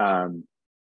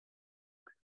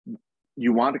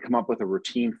 You want to come up with a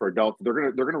routine for adults.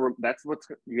 That's what's,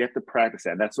 you have to practice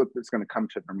that. That's what's going to come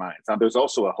to their minds. Now, there's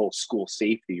also a whole school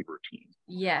safety routine.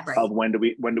 Yes. Of when do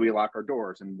we lock our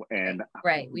doors and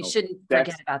right. We shouldn't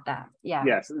forget about that. Yeah.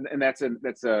 Yes, and that's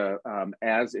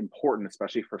as important,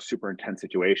 especially for super intense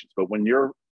situations. But when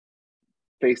you're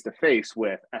face to face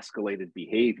with escalated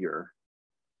behavior,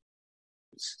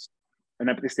 an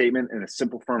empathy statement and a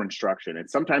simple firm instruction, and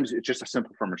sometimes it's just a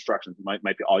simple firm instruction might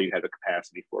be all you have the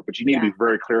capacity for, but you need to be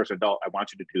very clear as an adult. I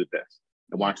want you to do this.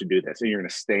 I want you to do this, and you're going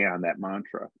to stay on that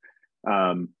mantra.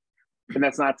 And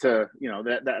that's not to,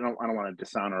 that I don't want to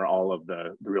dishonor all of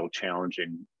the real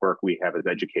challenging work we have as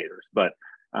educators, but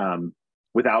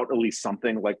without at least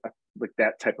something like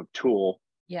that type of tool,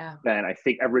 then I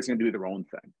think everybody's going to do their own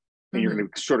thing, and you're going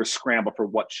to sort of scramble for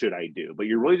what should I do, but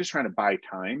you're really just trying to buy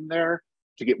time there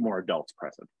to get more adults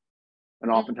present.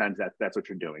 And oftentimes that's what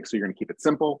you're doing. So you're going to keep it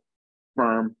simple,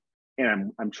 firm,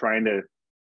 and we're trying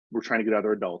to get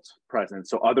other adults present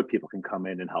so other people can come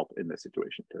in and help in this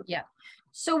situation too. Yeah.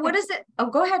 So what is it? Oh,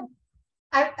 go ahead.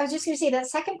 I was just going to say that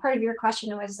second part of your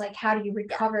question was like, how do you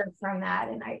recover from that?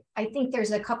 And I think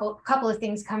there's a couple of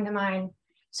things come to mind.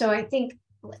 So I think,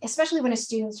 especially when a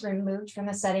student's removed from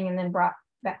the setting and then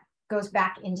goes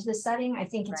back into the setting, I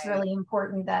think it's really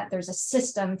important that there's a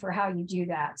system for how you do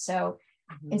that. So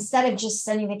instead of just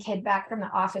sending the kid back from the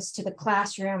office to the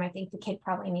classroom, I think the kid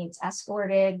probably needs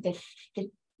escorted.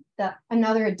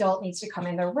 Another adult needs to come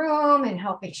in the room and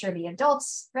help make sure the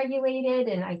adult's regulated.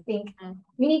 And I think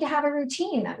we need to have a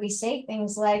routine that we say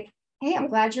things like, hey, I'm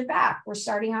glad you're back. We're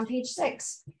starting on page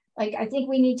 6. Like, I think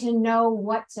we need to know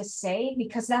what to say,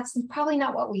 because that's probably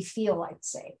not what we feel like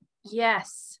saying.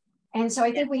 Yes. And so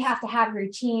I think we have to have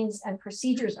routines and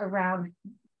procedures around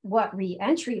what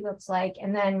re-entry looks like.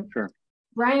 And then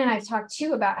Brian and I've talked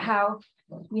too about how,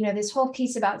 this whole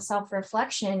piece about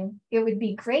self-reflection, it would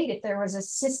be great if there was a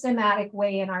systematic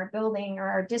way in our building or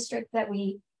our district that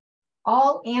we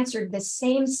all answered the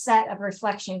same set of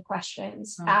reflection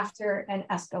questions after an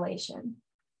escalation,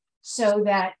 so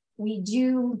that we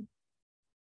do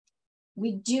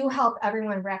help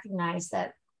everyone recognize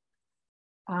that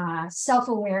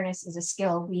self-awareness is a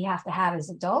skill we have to have as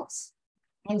adults.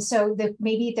 And so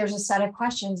maybe there's a set of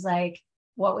questions like,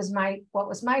 what was my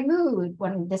mood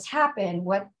when this happened?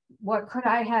 What could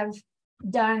I have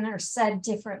done or said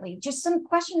differently? Just some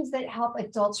questions that help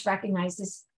adults recognize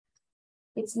this.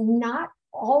 It's not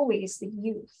always the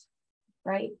youth,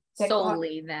 right?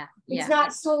 Solely that. It's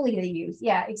not solely the youth.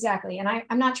 Yeah, exactly. And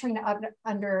I'm not trying to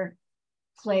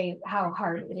underplay how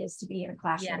hard it is to be in a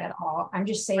classroom at all. I'm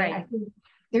just saying, I think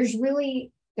there's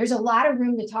a lot of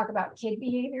room to talk about kid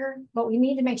behavior, but we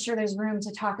need to make sure there's room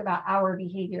to talk about our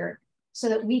behavior so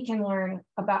that we can learn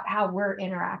about how we're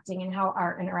interacting and how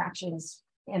our interactions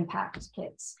impact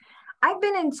kids. I've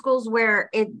been in schools where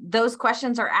those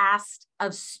questions are asked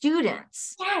of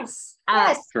students. Yes.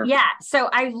 Yeah. So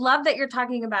I love that you're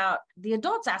talking about the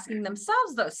adults asking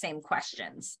themselves those same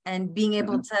questions and being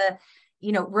able to,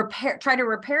 try to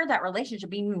repair that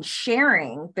relationship, even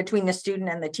sharing between the student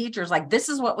and the teachers. Like, this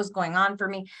is what was going on for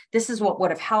me. This is what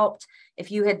would have helped if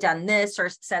you had done this or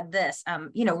said this,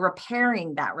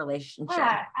 repairing that relationship.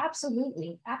 Yeah,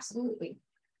 absolutely. Absolutely.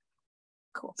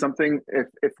 Cool. Something,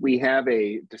 if we have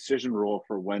a decision rule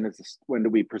for when do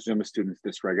we presume a student's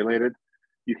dysregulated,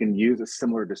 you can use a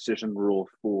similar decision rule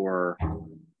for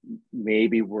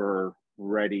maybe we're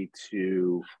ready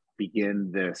to begin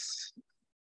this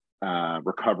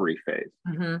recovery phase.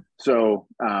 So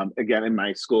again, in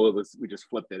my school, we just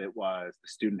flipped it. It was the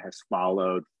student has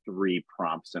followed 3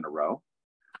 prompts in a row,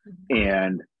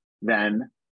 and then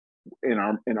in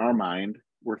our mind,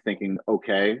 we're thinking,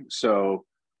 okay, so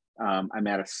I'm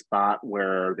at a spot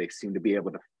where they seem to be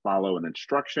able to follow an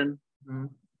instruction.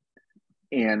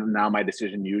 And now my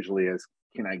decision usually is,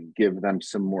 can I give them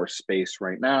some more space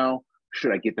right now?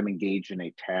 Should I get them engaged in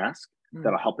a task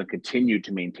that'll help them continue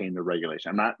to maintain the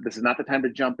regulation? This is not the time to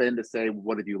jump in to say,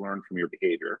 what did you learn from your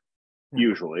behavior?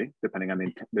 Usually, depending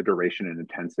on the duration and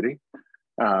intensity.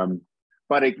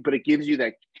 But it gives you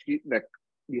that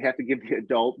you have to give the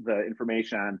adult the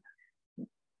information on,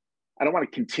 I don't want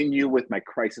to continue with my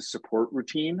crisis support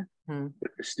routine.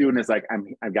 If the student is like,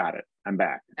 I've got it. I'm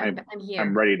back. I'm here.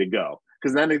 I'm ready to go.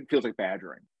 Because then it feels like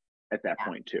badgering at that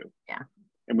point too. Yeah.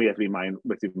 And we have to be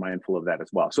mindful of that as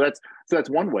well. So that's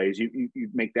one way is you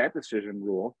make that decision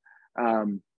rule.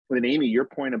 And then Amy, your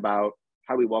point about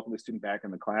how do we welcome the student back in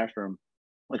the classroom,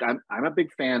 Like I'm a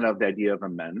big fan of the idea of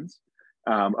amends,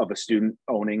 of a student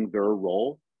owning their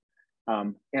role.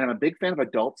 And I'm a big fan of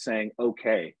adults saying,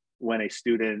 okay, when if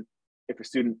a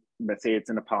student, let's say it's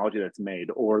an apology that's made,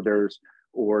 or there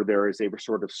is a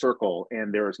restorative circle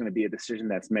and there is going to be a decision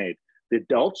that's made. The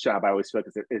adult's job, I always feel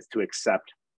like, is to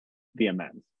accept the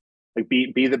amends. Like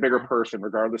be the bigger person,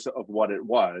 regardless of what it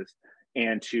was,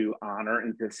 and to honor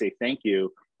and to say thank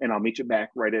you, and I'll meet you back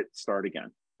right at start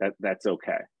again. That's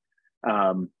okay.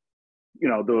 You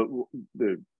know,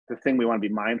 the thing we want to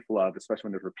be mindful of, especially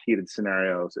when there's repeated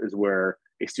scenarios, is where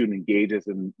a student engages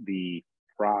in the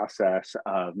process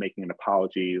of making an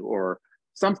apology or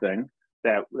something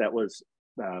that was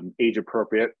age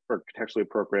appropriate or contextually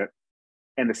appropriate,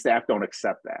 and the staff don't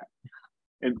accept that,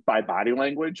 and by body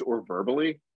language or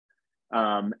verbally.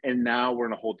 And now we're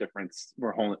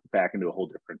back into a whole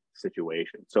different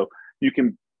situation. So you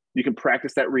can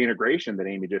practice that reintegration that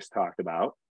Amy just talked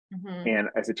about. Mm-hmm. And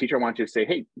as a teacher, I want you to say,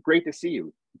 hey, great to see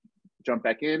you. Jump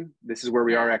back in. This is where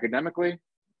we are academically.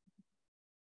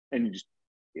 And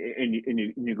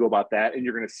you go about that, and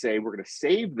you're going to say, we're going to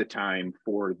save the time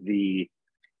for the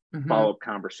follow-up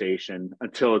conversation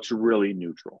until it's really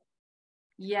neutral.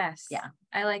 Yes. Yeah.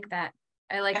 I like that.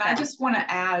 And I just want to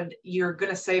add, you're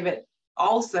going to save it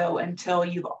also until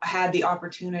you've had the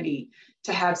opportunity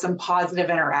to have some positive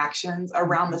interactions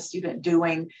around the student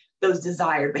doing those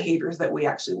desired behaviors that we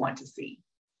actually want to see.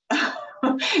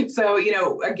 So, you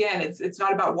know, again, it's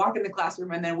not about walking the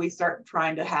classroom and then we start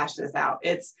trying to hash this out.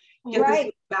 It's get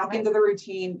this back into the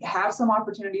routine, have some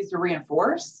opportunities to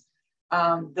reinforce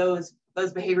those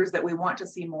behaviors that we want to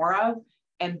see more of.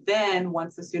 And then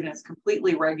once the student is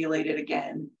completely regulated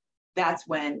again, that's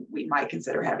when we might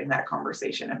consider having that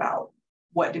conversation about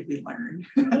what did we learn.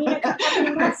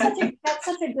 That's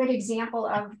such a good example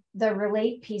of the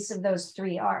relate piece of those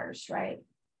 3 R's, right?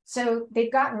 So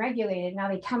they've gotten regulated. Now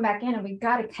they come back in and we've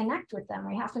got to connect with them.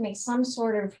 We have to do some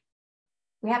sort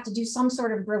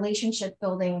of relationship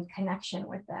building connection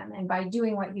with them. And by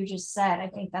doing what you just said, I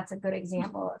think that's a good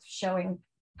example of showing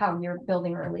how you're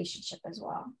building a relationship as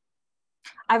well.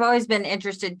 I've always been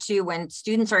interested too, when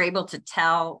students are able to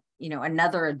tell, you know,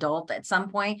 another adult at some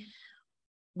point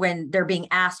when they're being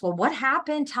asked, well, what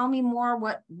happened? Tell me more,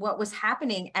 what was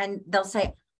happening? And they'll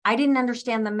say, I didn't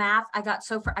understand the math.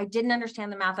 I didn't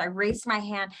understand the math. I raised my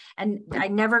hand and I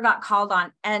never got called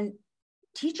on. And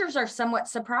teachers are somewhat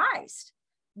surprised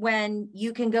when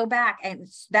you can go back and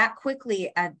that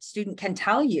quickly a student can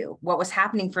tell you what was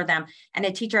happening for them. And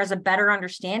a teacher has a better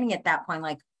understanding at that point,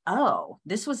 like, oh,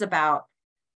 this was about,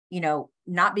 you know,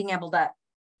 not being able to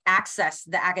access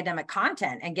the academic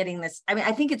content and getting this. I mean,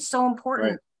 I think it's so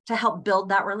important to help build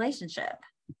that relationship.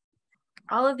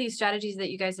 All of these strategies that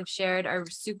you guys have shared are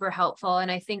super helpful. And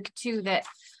I think too that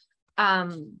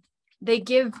they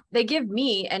give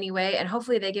me anyway, and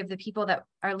hopefully they give the people that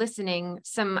are listening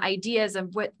some ideas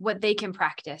of what they can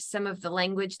practice, some of the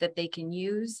language that they can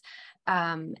use,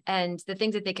 and the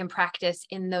things that they can practice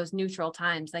in those neutral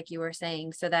times, like you were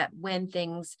saying, so that when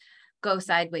things go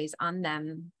sideways on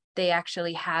them, they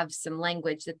actually have some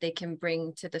language that they can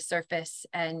bring to the surface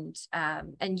and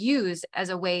use as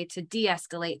a way to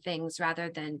de-escalate things rather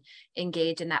than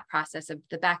engage in that process of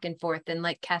the back and forth. And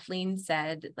like Kathleen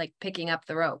said, like picking up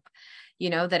the rope, you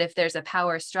know, that if there's a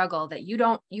power struggle that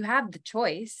you have the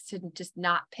choice to just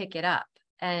not pick it up.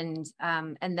 And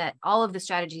that all of the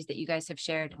strategies that you guys have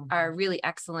shared are really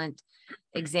excellent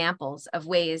examples of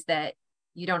ways that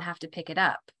you don't have to pick it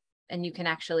up and you can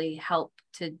actually help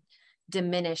to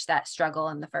diminish that struggle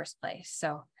in the first place.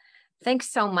 So thanks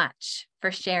so much for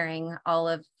sharing all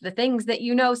of the things that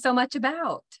you know so much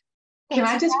about. Can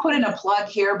I just put in a plug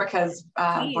here, because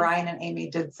Brian and Amy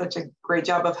did such a great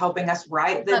job of helping us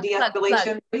write the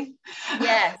de-escalation brief.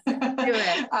 Yes, do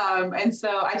it. And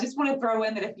so I just want to throw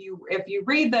in that if you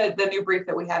read the new brief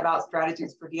that we have about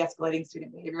strategies for de-escalating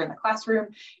student behavior in the classroom,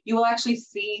 you will actually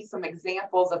see some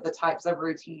examples of the types of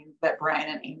routines that Brian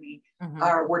and Amy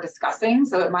were discussing.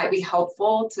 So it might be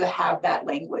helpful to have that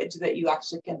language that you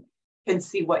actually can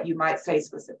see what you might say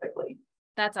specifically.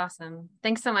 That's awesome.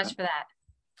 Thanks so much for that.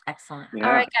 Excellent. Yeah.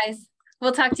 All right, guys.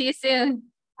 We'll talk to you soon.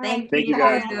 Thank you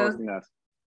guys for hosting us.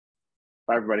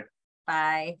 Bye, everybody.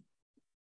 Bye.